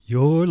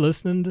You're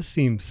listening to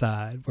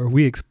Seamside, where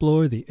we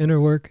explore the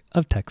inner work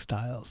of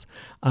textiles.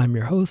 I'm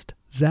your host,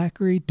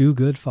 Zachary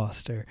Dogood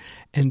Foster,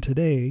 and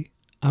today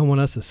I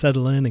want us to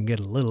settle in and get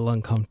a little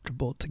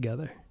uncomfortable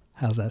together.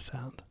 How's that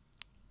sound?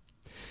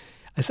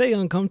 I say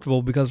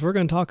uncomfortable because we're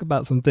going to talk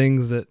about some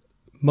things that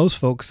most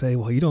folks say,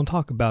 well, you don't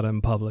talk about it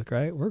in public,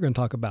 right? We're going to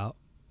talk about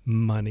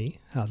money.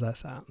 How's that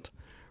sound?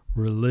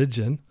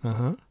 Religion,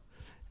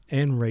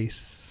 and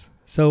race.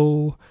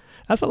 So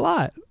that's a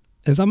lot.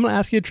 And so I'm going to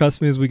ask you to trust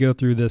me as we go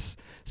through this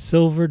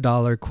silver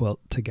dollar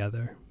quilt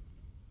together.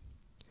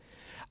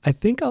 I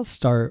think I'll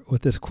start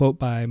with this quote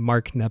by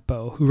Mark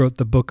Nepo, who wrote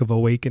the Book of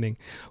Awakening,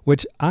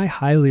 which I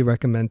highly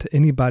recommend to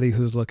anybody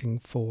who's looking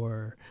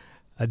for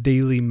a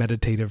daily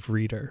meditative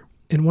reader.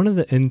 In one of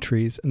the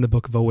entries in the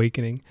Book of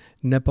Awakening,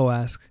 Nepo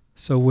asks,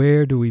 "So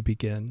where do we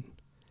begin?"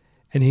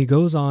 And he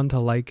goes on to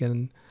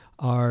liken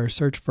our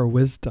search for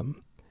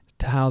wisdom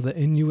to how the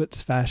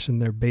Inuits fashion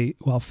their bait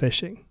while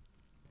fishing.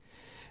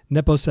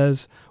 Nepo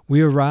says,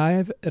 we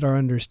arrive at our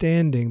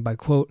understanding by,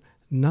 quote,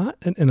 not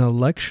an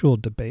intellectual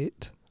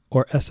debate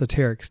or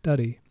esoteric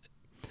study,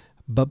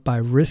 but by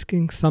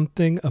risking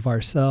something of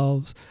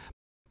ourselves,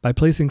 by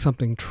placing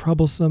something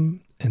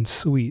troublesome and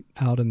sweet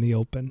out in the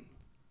open,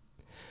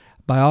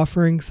 by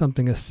offering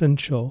something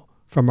essential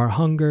from our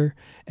hunger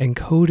and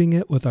coating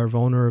it with our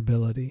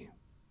vulnerability.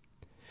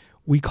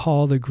 We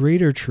call the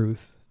greater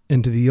truth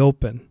into the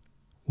open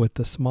with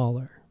the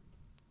smaller.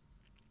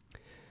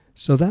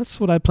 So that's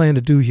what I plan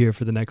to do here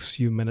for the next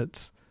few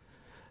minutes.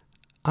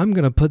 I'm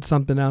going to put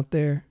something out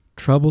there,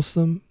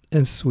 troublesome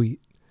and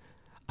sweet.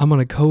 I'm going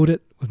to coat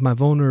it with my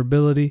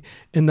vulnerability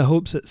in the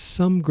hopes that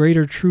some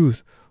greater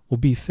truth will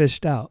be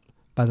fished out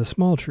by the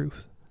small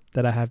truth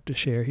that I have to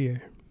share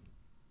here.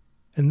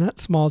 And that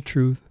small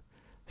truth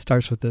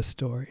starts with this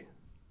story.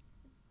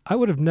 I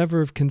would have never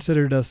have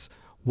considered us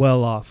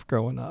well off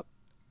growing up.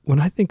 When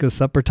I think of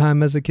supper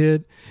time as a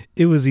kid,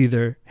 it was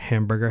either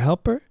hamburger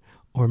helper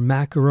or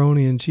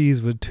macaroni and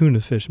cheese with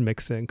tuna fish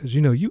mixed in, because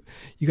you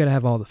got to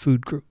have all the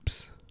food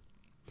groups.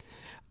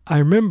 I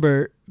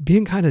remember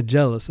being kind of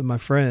jealous of my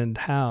friend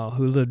Hal,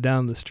 who lived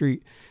down the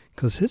street,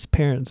 because his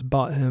parents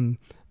bought him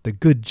the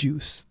good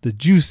juice, the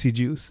juicy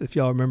juice, if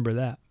y'all remember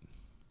that.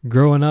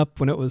 Growing up,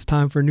 when it was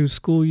time for a new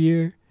school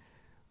year,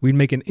 we'd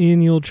make an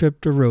annual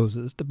trip to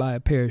Rose's to buy a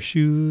pair of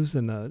shoes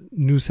and a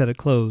new set of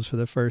clothes for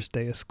the first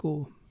day of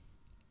school.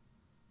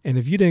 And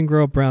if you didn't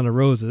grow up around the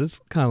Rose's, it's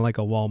kind of like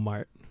a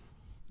Walmart.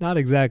 Not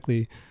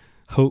exactly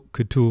haute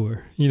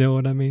couture, you know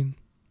what I mean?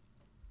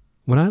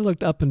 When I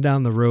looked up and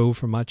down the road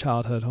from my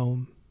childhood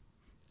home,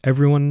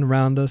 everyone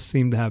around us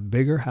seemed to have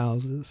bigger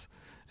houses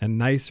and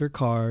nicer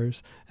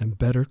cars and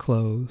better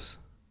clothes.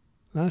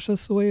 That's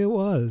just the way it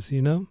was,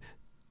 you know?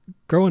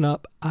 Growing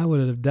up, I would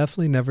have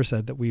definitely never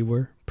said that we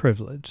were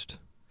privileged.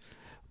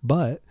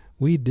 But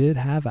we did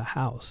have a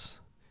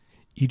house.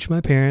 Each of my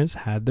parents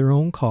had their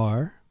own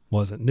car.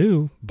 Wasn't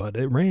new, but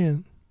it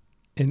ran.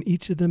 And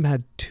each of them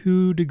had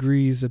 2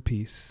 degrees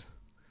apiece.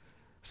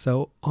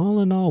 So all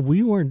in all,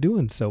 we weren't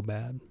doing so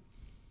bad.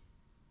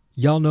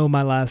 Y'all know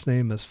my last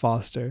name is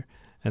Foster,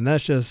 and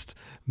that's just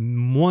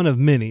one of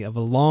many of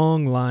a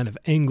long line of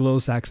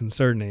Anglo-Saxon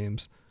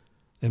surnames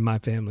in my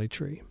family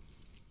tree.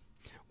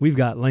 We've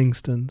got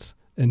Langstons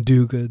and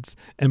Dogoods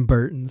and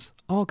Burtons,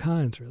 all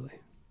kinds really.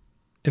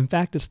 In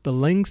fact, it's the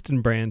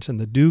Langston branch and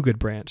the Dogood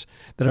branch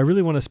that I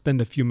really want to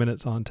spend a few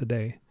minutes on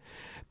today.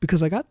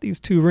 Because I got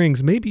these 2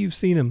 rings. Maybe you've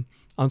seen them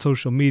on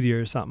social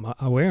media or something.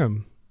 I wear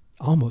them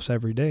almost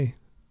every day.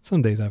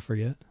 Some days I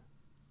forget.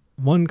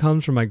 One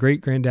comes from my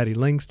great-granddaddy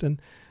Langston.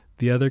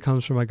 The other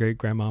comes from my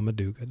great-grandmama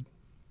Dogood.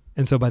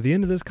 And so by the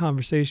end of this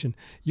conversation,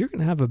 you're going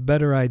to have a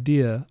better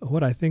idea of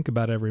what I think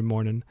about every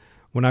morning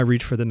when I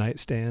reach for the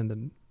nightstand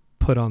and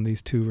put on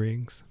these 2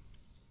 rings.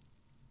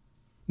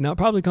 Now, it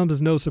probably comes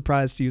as no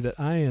surprise to you that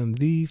I am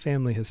the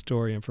family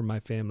historian for my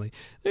family.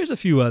 There's a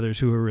few others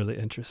who are really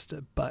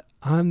interested, but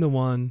I'm the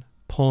one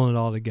pulling it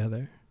all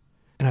together.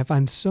 And I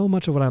find so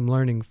much of what I'm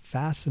learning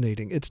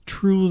fascinating. It's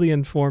truly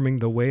informing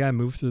the way I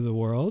move through the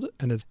world,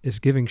 and is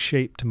giving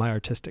shape to my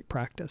artistic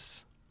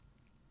practice.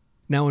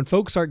 Now, when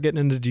folks start getting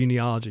into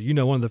genealogy,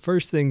 one of the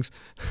first things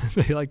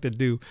they like to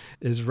do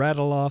is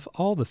rattle off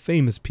all the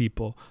famous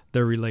people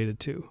they're related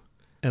to.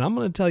 And I'm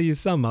going to tell you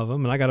some of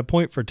them, and I got a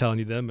point for telling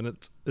you them, and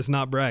it's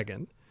not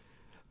bragging.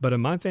 But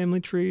in my family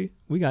tree,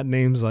 we got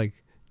names like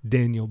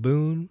Daniel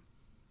Boone,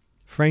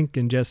 Frank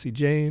and Jesse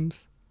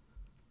James,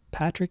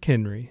 Patrick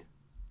Henry.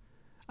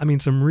 I mean,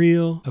 some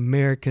real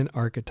American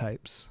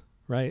archetypes,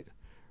 right?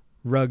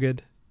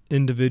 Rugged,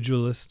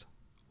 individualist,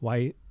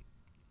 white.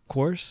 Of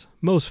course,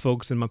 most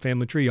folks in my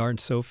family tree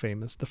aren't so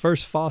famous. The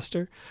first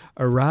Foster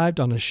arrived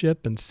on a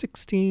ship in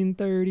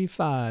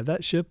 1635.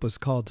 That ship was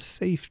called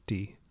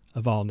Safety,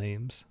 of all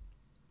names.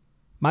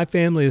 My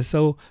family is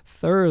so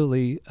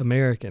thoroughly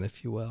American,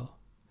 if you will,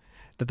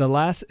 that the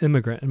last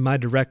immigrant in my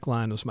direct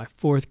line was my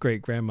 4th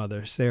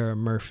great-grandmother, Sarah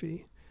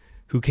Murphy,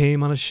 who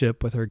came on a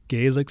ship with her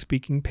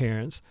Gaelic-speaking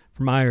parents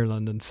from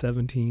Ireland in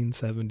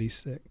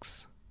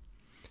 1776.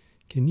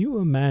 Can you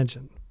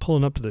imagine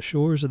pulling up to the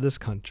shores of this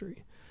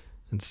country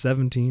in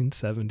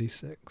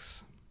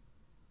 1776.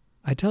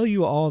 I tell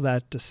you all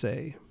that to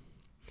say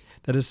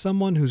that as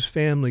someone whose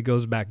family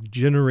goes back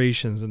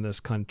generations in this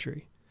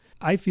country,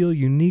 I feel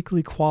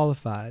uniquely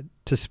qualified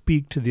to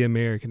speak to the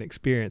American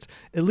experience,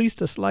 at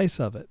least a slice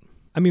of it.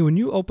 I mean, when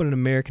you open an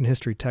American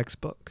history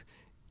textbook,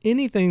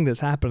 anything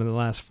that's happened in the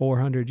last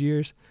 400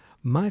 years,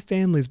 my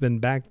family's been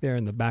back there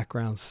in the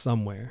background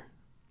somewhere.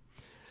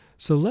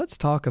 So let's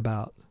talk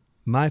about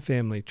my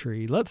family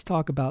tree. Let's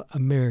talk about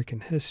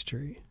American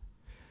history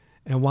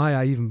and why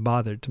I even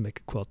bothered to make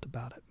a quilt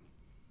about it.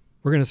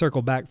 We're going to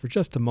circle back for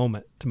just a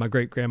moment to my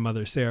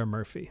great-grandmother, Sarah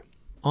Murphy.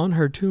 On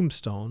her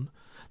tombstone,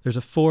 there's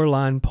a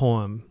 4-line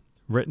poem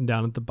written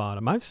down at the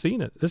bottom. I've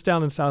seen it. It's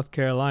down in South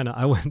Carolina.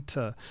 I went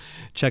to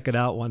check it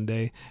out one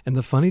day. And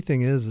the funny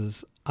thing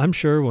is I'm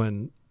sure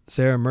when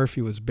Sarah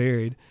Murphy was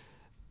buried,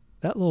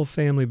 that little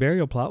family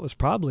burial plot was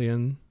probably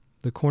in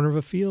the corner of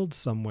a field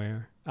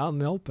somewhere out in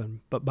the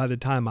open. But by the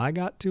time I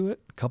got to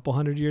it, a couple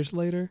hundred years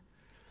later,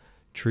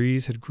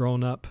 trees had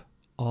grown up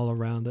all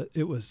around it.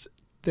 It was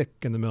thick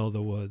in the middle of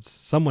the woods.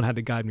 Someone had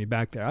to guide me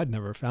back there. I'd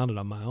never found it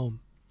on my own.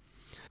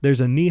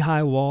 There's a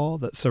knee-high wall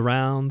that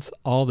surrounds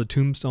all the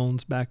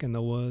tombstones back in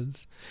the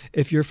woods.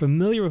 If you're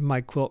familiar with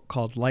my quilt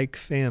called Like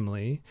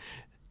Family,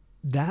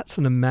 that's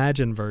an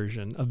imagined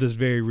version of this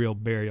very real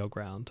burial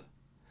ground.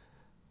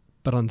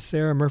 But on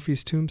Sarah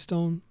Murphy's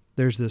tombstone,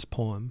 there's this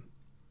poem,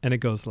 and it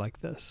goes like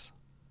this.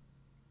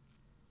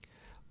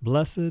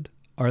 Blessed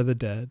are the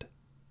dead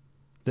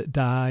that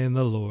die in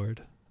the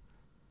Lord,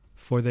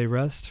 for they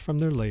rest from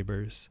their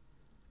labors,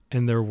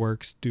 and their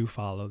works do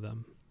follow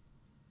them.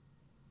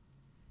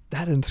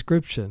 That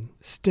inscription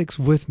sticks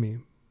with me.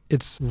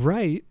 It's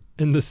right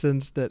in the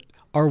sense that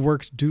our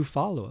works do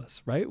follow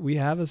us, right? We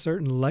have a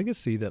certain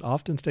legacy that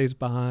often stays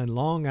behind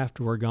long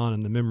after we're gone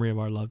in the memory of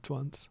our loved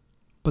ones.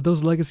 But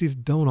those legacies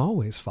don't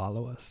always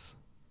follow us.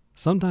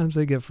 Sometimes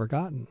they get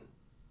forgotten,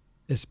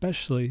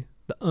 especially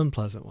the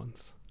unpleasant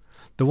ones,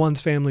 the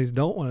ones families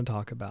don't want to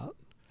talk about.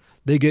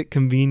 They get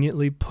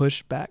conveniently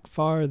pushed back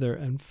farther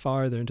and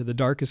farther into the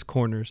darkest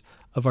corners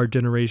of our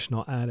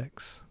generational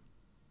attics.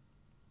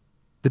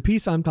 The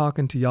piece I'm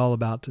talking to y'all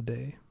about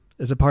today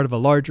is a part of a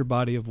larger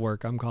body of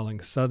work I'm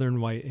calling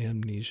Southern White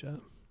Amnesia,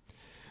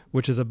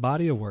 which is a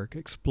body of work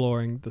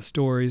exploring the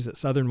stories that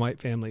Southern white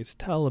families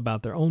tell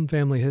about their own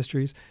family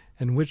histories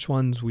and which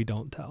ones we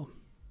don't tell.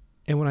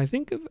 And when I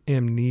think of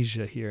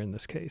amnesia here in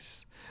this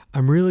case,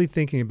 I'm really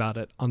thinking about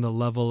it on the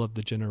level of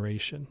the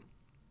generation.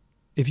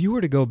 If you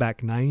were to go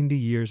back 90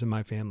 years in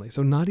my family,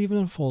 so not even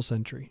a full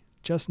century,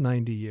 just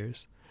 90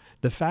 years,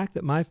 the fact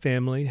that my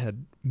family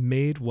had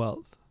made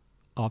wealth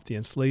off the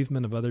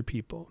enslavement of other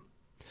people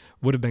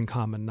would have been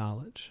common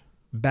knowledge.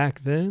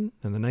 Back then,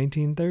 in the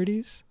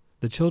 1930s,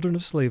 the children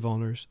of slave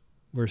owners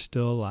were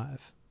still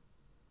alive.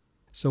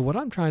 So what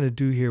I'm trying to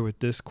do here with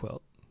this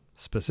quilt,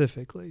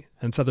 specifically,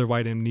 and Southern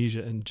White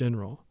Amnesia in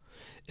general,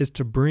 is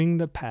to bring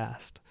the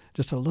past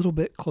just a little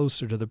bit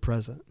closer to the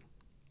present.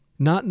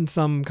 Not in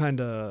some kind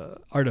of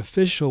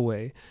artificial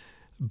way,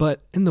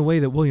 but in the way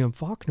that William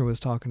Faulkner was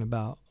talking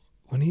about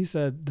when he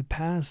said the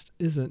past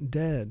isn't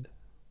dead.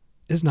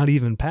 It's not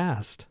even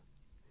past.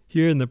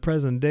 Here in the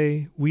present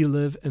day, we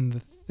live in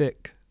the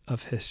thick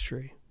of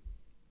history.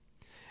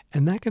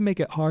 And that can make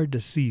it hard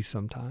to see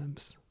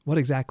sometimes what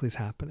exactly is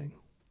happening,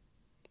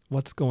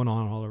 what's going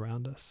on all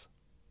around us.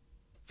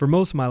 For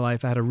most of my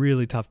life, I had a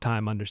really tough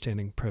time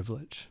understanding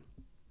privilege.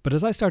 But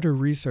as I started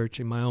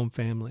researching my own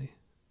family,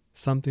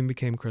 something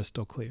became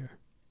crystal clear.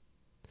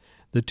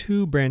 The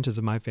two branches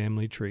of my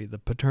family tree, the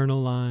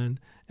paternal line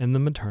and the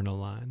maternal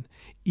line,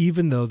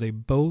 even though they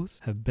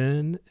both have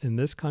been in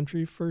this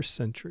country for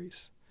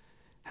centuries,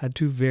 had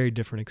two very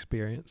different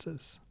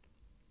experiences.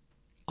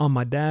 On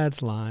my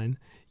dad's line,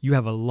 you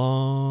have a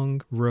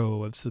long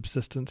row of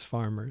subsistence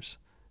farmers.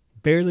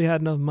 Barely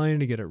had enough money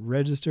to get it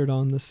registered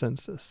on the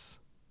census,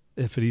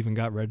 if it even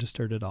got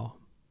registered at all.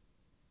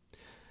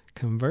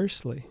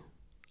 Conversely,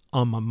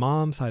 on my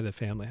mom's side of the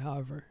family,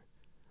 however,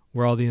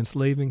 where all the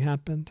enslaving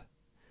happened,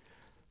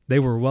 they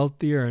were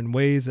wealthier in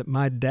ways that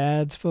my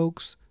dad's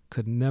folks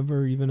could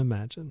never even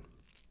imagine.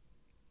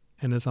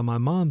 And it's on my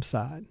mom's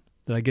side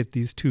that I get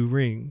these two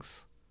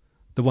rings,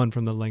 the one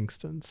from the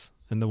Langstons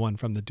and the one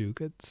from the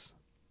Dugoods.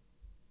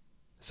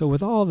 So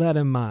with all that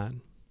in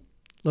mind,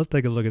 let's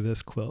take a look at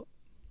this quilt.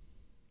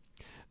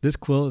 This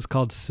quilt is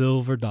called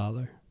Silver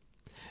Dollar.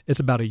 It's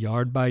about a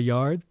yard by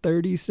yard,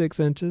 36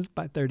 inches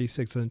by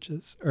 36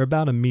 inches, or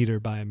about a meter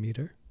by a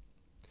meter.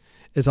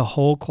 It's a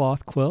whole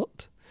cloth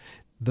quilt.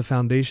 The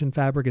foundation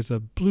fabric is a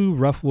blue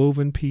rough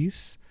woven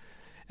piece,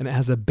 and it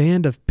has a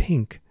band of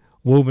pink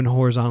woven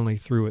horizontally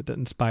through it that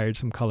inspired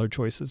some color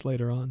choices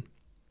later on.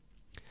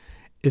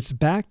 It's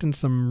backed in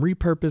some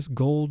repurposed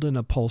golden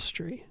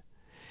upholstery,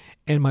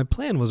 and my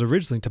plan was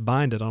originally to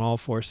bind it on all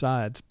four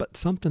sides, but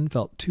something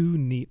felt too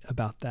neat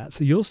about that.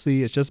 So you'll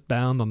see it's just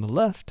bound on the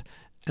left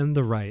and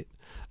the right,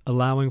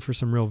 allowing for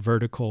some real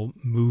vertical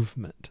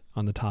movement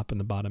on the top and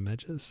the bottom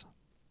edges.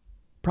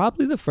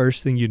 Probably the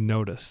first thing you'd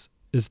notice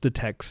is the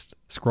text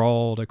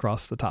scrawled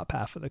across the top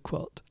half of the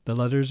quilt. The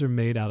letters are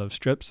made out of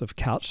strips of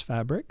couch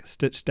fabric,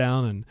 stitched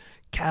down in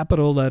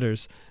capital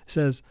letters. It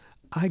says,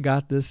 "I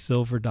got this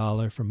silver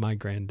dollar from my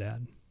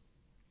granddad."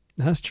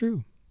 That's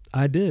true.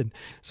 I did.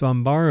 So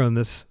I'm borrowing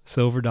this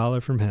silver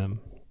dollar from him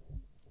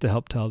to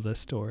help tell this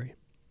story.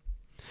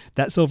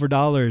 That silver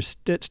dollar is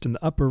stitched in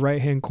the upper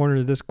right-hand corner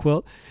of this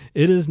quilt.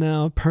 It is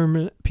now a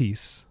permanent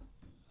piece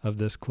of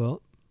this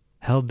quilt,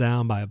 held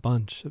down by a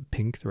bunch of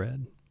pink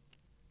thread.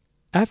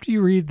 After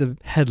you read the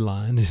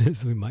headline,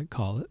 as we might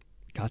call it,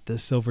 "Got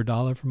this silver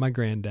dollar from my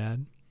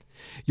granddad,"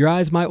 your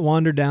eyes might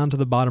wander down to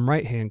the bottom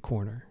right-hand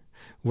corner,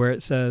 where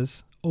it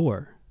says,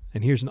 "Or,"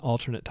 and here's an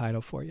alternate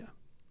title for you,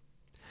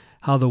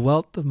 "How the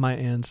wealth of my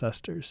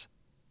ancestors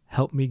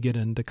helped me get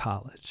into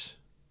college."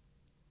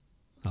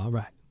 All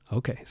right.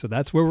 Okay, so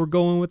that's where we're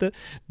going with it.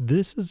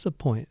 This is the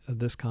point of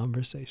this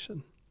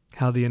conversation.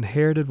 How the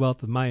inherited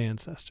wealth of my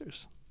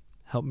ancestors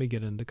helped me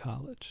get into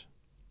college.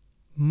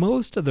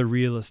 Most of the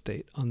real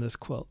estate on this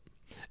quilt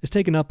is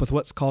taken up with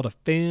what's called a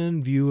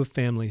fan view of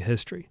family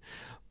history.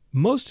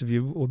 Most of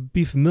you will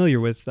be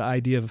familiar with the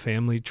idea of a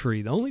family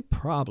tree. The only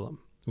problem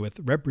with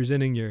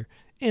representing your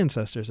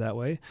ancestors that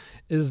way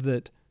is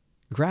that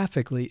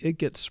graphically it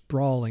gets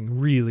sprawling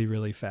really,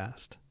 really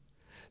fast.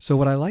 So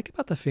what I like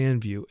about the fan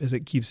view is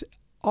it keeps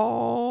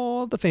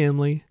all the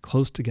family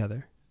close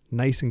together,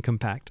 nice and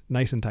compact,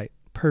 nice and tight,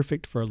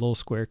 perfect for a little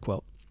square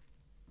quilt.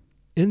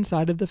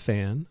 Inside of the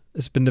fan,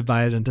 it's been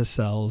divided into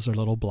cells or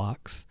little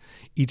blocks.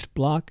 Each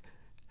block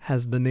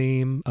has the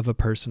name of a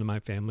person in my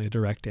family, a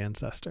direct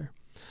ancestor.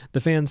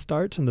 The fan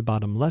starts in the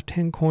bottom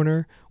left-hand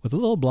corner with a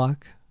little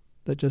block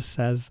that just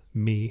says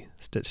me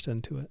stitched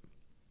into it.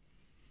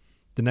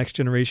 The next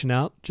generation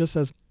out just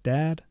says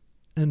dad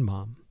and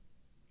mom.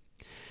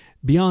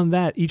 Beyond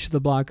that, each of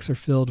the blocks are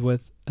filled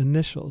with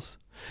initials,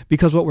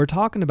 because what we're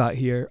talking about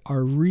here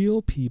are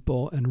real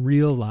people and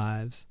real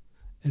lives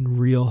and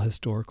real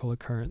historical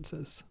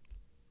occurrences.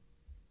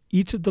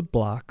 Each of the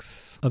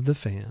blocks of the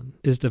fan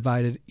is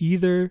divided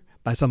either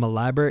by some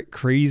elaborate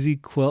crazy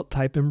quilt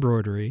type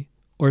embroidery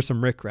or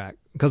some rickrack,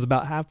 because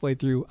about halfway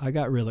through I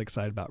got real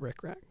excited about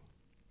rickrack.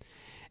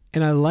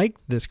 And I like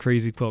this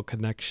crazy quilt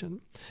connection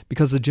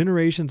because the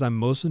generations I'm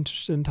most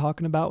interested in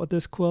talking about with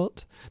this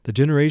quilt, the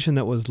generation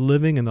that was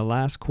living in the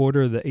last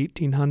quarter of the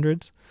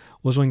 1800s,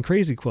 was when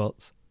crazy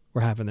quilts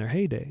were having their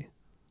heyday.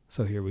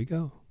 So here we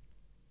go.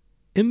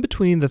 In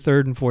between the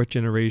third and fourth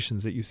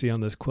generations that you see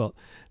on this quilt,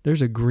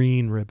 there's a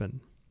green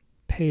ribbon,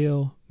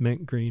 pale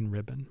mint green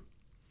ribbon.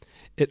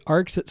 It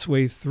arcs its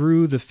way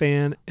through the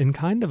fan in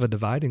kind of a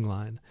dividing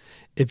line.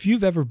 If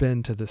you've ever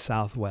been to the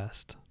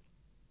Southwest,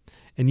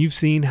 and you've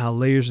seen how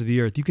layers of the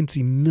earth, you can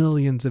see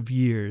millions of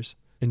years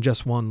in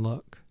just one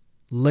look.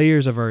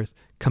 Layers of earth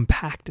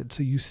compacted,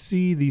 so you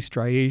see these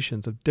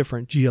striations of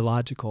different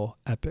geological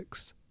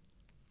epochs.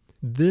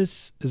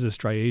 This is a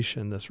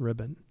striation, this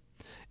ribbon,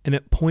 and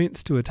it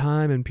points to a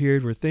time and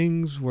period where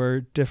things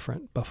were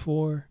different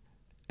before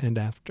and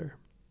after.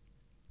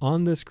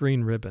 On this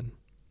green ribbon,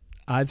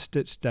 I've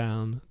stitched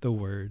down the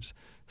words,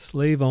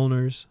 "slave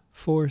owners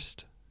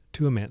forced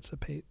to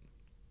emancipate."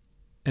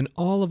 And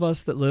all of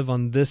us that live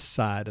on this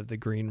side of the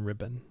green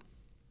ribbon,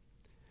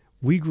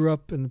 we grew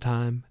up in the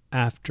time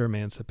after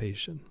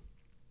emancipation.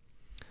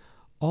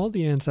 All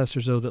the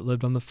ancestors, though, that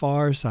lived on the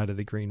far side of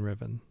the green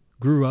ribbon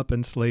grew up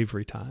in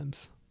slavery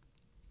times.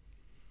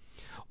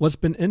 What's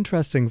been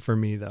interesting for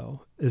me,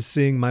 though, is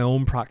seeing my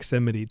own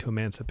proximity to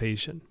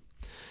emancipation.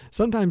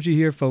 Sometimes you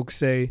hear folks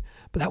say,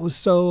 "But that was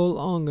so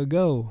long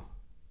ago."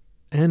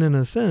 And in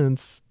a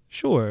sense,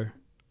 sure.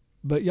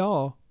 But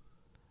y'all,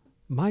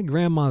 my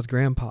grandma's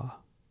grandpa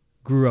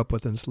grew up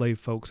with enslaved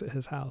folks at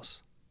his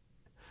house.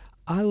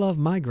 I love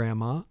my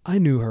grandma. I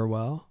knew her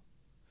well.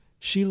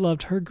 She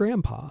loved her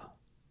grandpa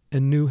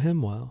and knew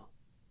him well.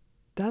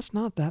 That's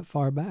not that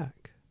far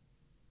back.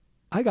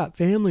 I got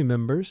family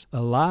members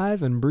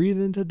alive and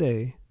breathing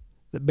today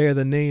that bear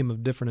the name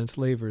of different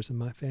enslavers in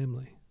my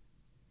family.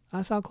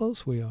 That's how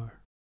close we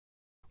are.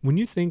 When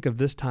you think of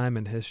this time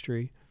in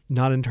history,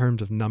 not in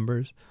terms of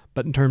numbers,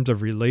 but in terms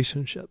of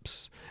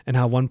relationships and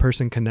how one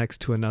person connects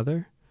to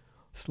another,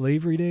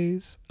 slavery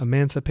days,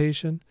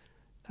 emancipation,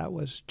 that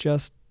was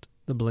just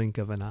the blink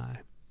of an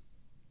eye.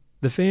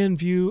 The fan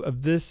view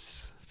of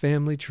this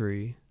family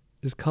tree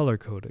is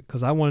color-coded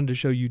because I wanted to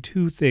show you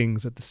two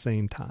things at the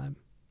same time.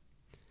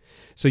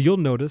 So you'll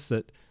notice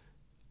that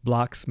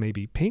blocks may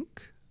be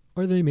pink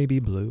or they may be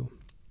blue.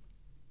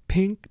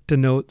 Pink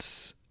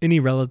denotes any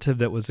relative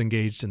that was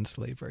engaged in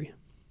slavery.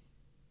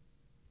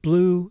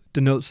 Blue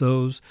denotes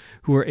those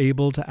who are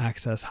able to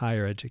access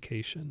higher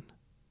education.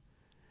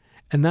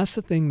 And that's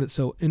the thing that's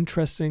so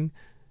interesting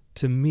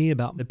to me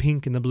about the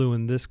pink and the blue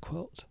in this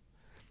quilt,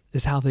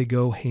 is how they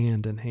go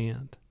hand in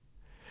hand.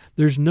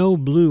 There's no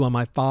blue on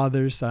my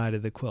father's side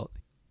of the quilt.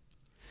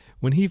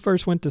 When he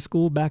first went to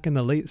school back in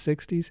the late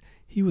 60s,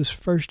 he was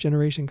first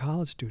generation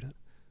college student.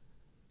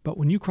 But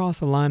when you cross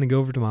the line and go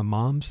over to my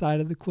mom's side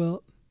of the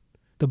quilt,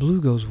 the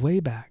blue goes way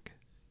back,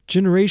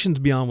 generations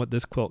beyond what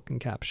this quilt can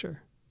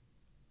capture.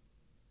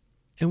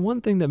 And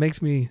one thing that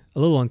makes me a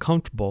little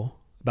uncomfortable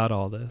about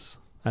all this,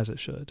 as it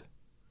should,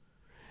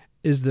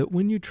 is that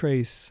when you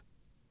trace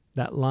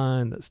that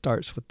line that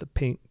starts with the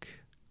pink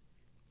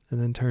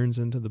and then turns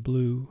into the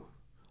blue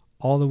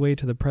all the way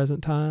to the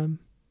present time,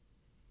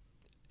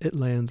 it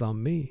lands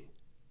on me.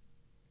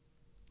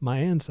 My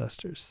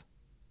ancestors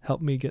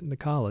helped me get into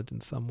college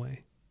in some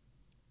way.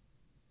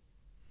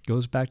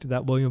 Goes back to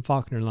that William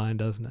Faulkner line,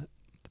 doesn't it?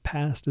 The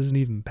past isn't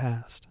even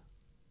past.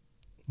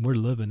 We're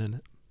living in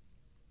it.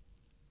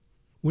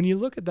 When you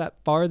look at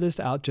that farthest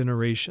out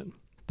generation,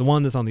 the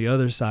one that's on the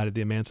other side of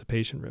the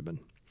emancipation ribbon,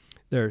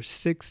 there are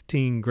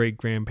 16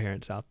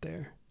 great-grandparents out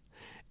there.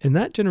 In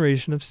that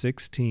generation of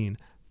 16,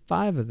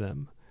 5 of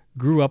them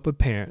grew up with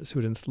parents who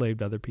had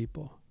enslaved other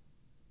people.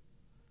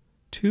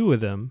 2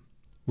 of them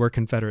were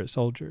Confederate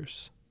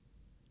soldiers.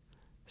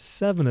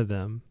 7 of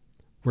them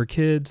were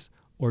kids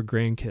or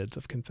grandkids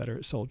of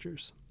Confederate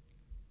soldiers.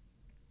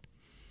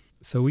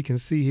 So we can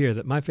see here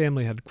that my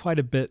family had quite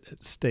a bit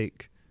at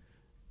stake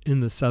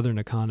in the Southern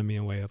economy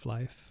and way of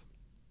life.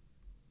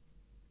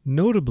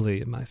 Notably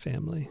in my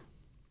family,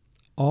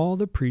 all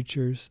the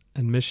preachers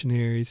and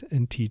missionaries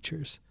and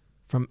teachers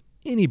from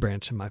any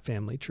branch of my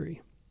family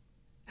tree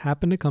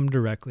happen to come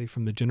directly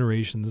from the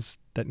generations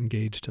that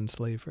engaged in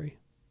slavery.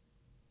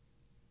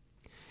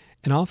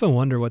 And I often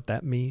wonder what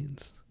that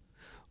means.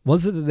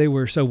 Was it that they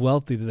were so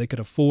wealthy that they could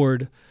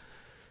afford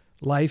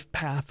life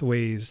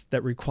pathways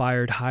that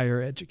required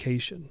higher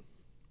education?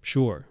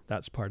 Sure,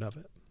 that's part of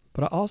it.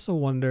 But I also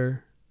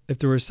wonder if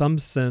there was some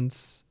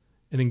sense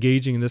in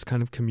engaging in this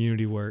kind of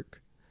community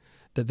work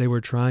that they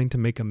were trying to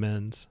make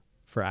amends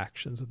for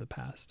actions of the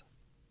past.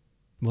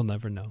 We'll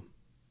never know.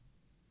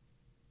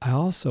 I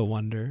also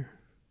wonder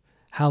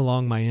how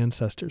long my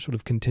ancestors would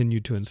have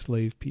continued to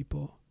enslave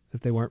people if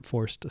they weren't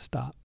forced to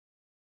stop.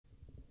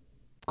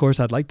 Of course,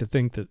 I'd like to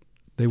think that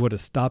they would have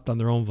stopped on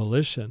their own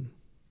volition,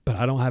 but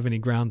I don't have any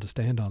ground to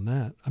stand on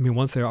that. I mean,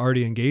 once they're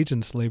already engaged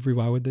in slavery,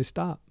 why would they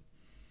stop?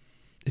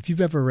 If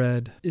you've ever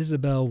read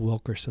Isabel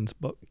Wilkerson's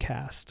book,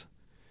 Caste,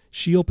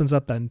 she opens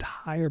up that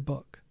entire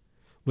book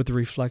with a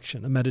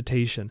reflection, a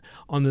meditation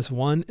on this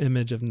one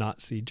image of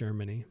Nazi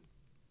Germany.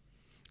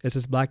 It's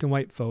this black and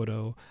white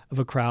photo of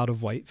a crowd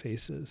of white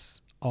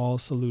faces, all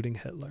saluting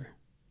Hitler,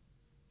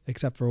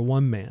 except for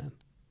one man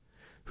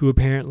who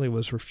apparently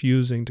was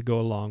refusing to go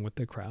along with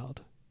the crowd.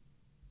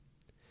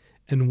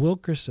 And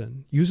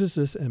Wilkerson uses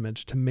this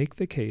image to make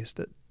the case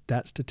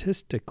that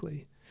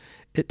statistically,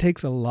 it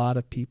takes a lot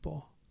of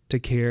people to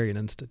carry an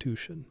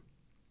institution.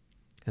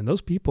 And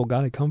those people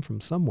got to come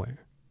from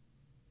somewhere.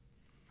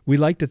 We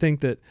like to think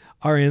that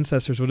our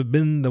ancestors would have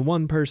been the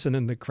one person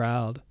in the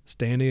crowd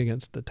standing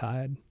against the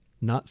tide,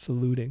 not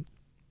saluting.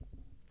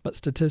 But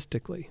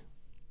statistically,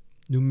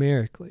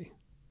 numerically,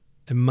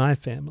 in my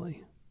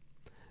family,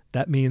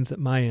 that means that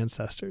my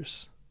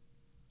ancestors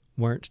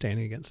weren't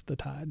standing against the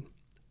tide.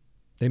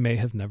 They may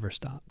have never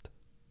stopped.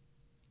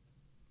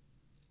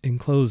 In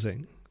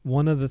closing,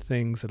 one of the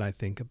things that I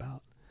think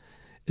about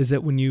is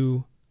that when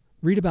you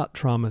read about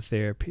trauma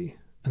therapy,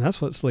 and that's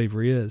what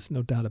slavery is,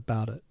 no doubt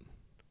about it,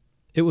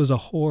 it was a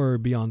horror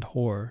beyond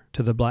horror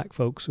to the black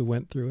folks who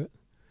went through it.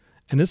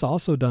 And it's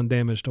also done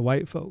damage to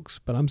white folks,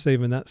 but I'm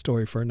saving that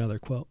story for another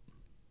quilt.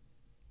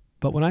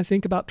 But when I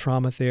think about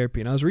trauma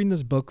therapy, and I was reading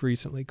this book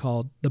recently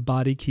called The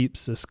Body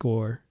Keeps the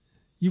Score.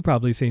 You've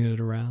probably seen it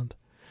around.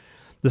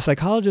 The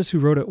psychologist who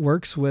wrote it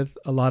works with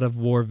a lot of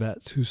war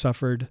vets who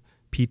suffered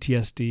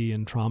PTSD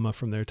and trauma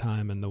from their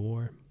time in the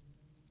war.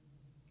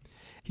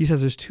 He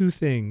says there's 2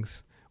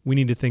 things we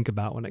need to think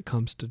about when it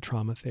comes to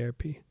trauma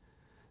therapy.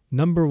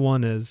 Number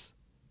 1 is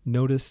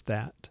notice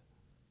that.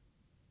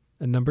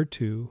 And number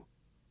 2,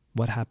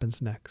 what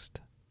happens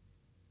next?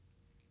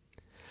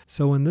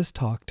 So in this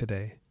talk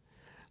today,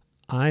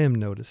 I am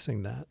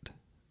noticing that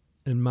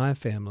in my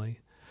family,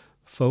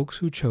 folks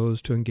who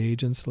chose to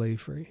engage in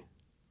slavery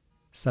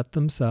set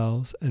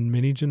themselves and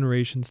many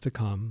generations to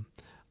come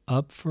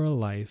up for a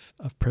life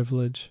of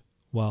privilege,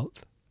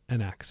 wealth,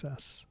 and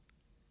access.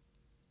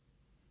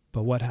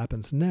 But what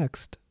happens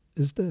next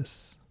is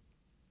this.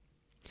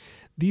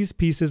 These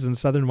pieces in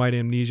Southern White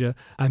Amnesia,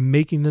 I'm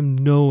making them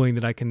knowing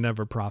that I can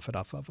never profit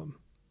off of them,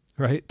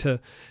 right? To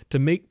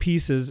make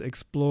pieces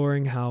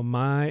exploring how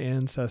my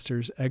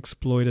ancestors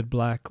exploited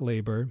black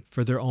labor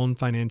for their own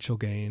financial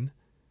gain,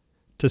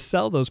 to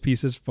sell those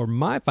pieces for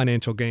my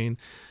financial gain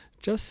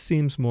just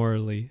seems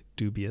morally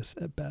dubious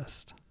at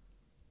best.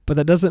 But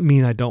that doesn't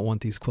mean I don't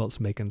want these quilts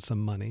making some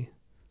money.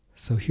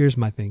 So here's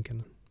my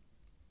thinking.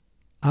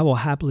 I will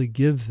happily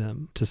give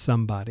them to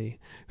somebody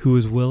who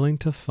is willing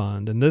to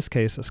fund, in this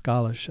case, a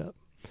scholarship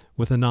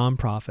with a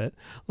nonprofit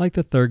like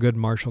the Thurgood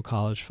Marshall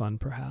College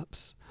Fund,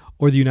 perhaps,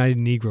 or the United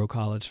Negro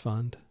College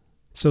Fund,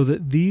 so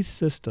that these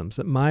systems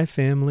that my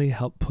family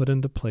helped put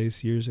into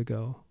place years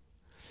ago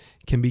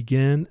can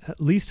begin, at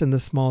least in the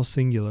small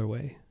singular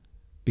way,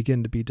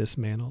 begin to be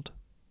dismantled.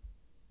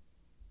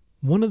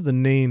 One of the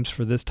names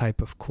for this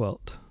type of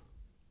quilt,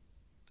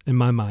 in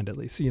my mind at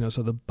least,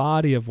 so the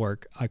body of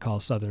work I call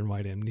Southern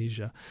White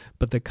Amnesia,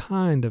 but the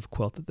kind of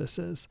quilt that this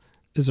is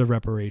a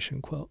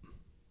reparation quilt.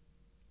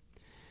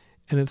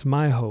 And it's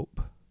my hope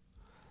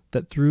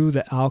that through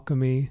the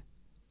alchemy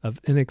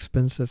of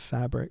inexpensive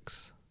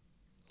fabrics,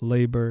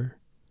 labor,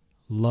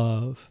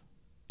 love,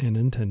 and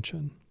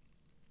intention,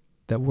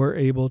 that we're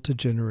able to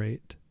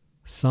generate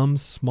some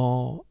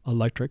small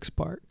electric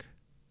spark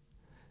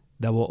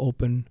that will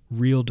open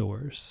real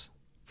doors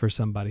for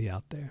somebody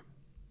out there.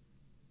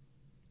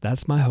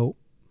 That's my hope.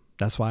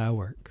 That's why I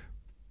work.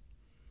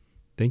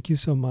 Thank you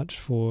so much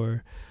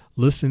for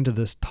listening to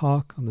this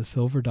talk on the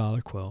Silver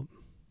Dollar Quilt.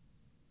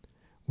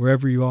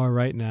 Wherever you are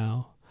right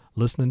now,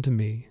 listening to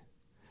me,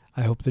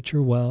 I hope that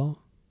you're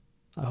well.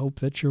 I hope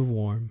that you're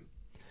warm.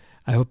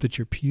 I hope that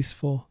you're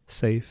peaceful,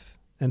 safe,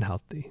 and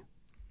healthy.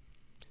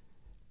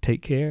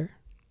 Take care,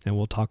 and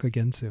we'll talk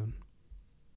again soon.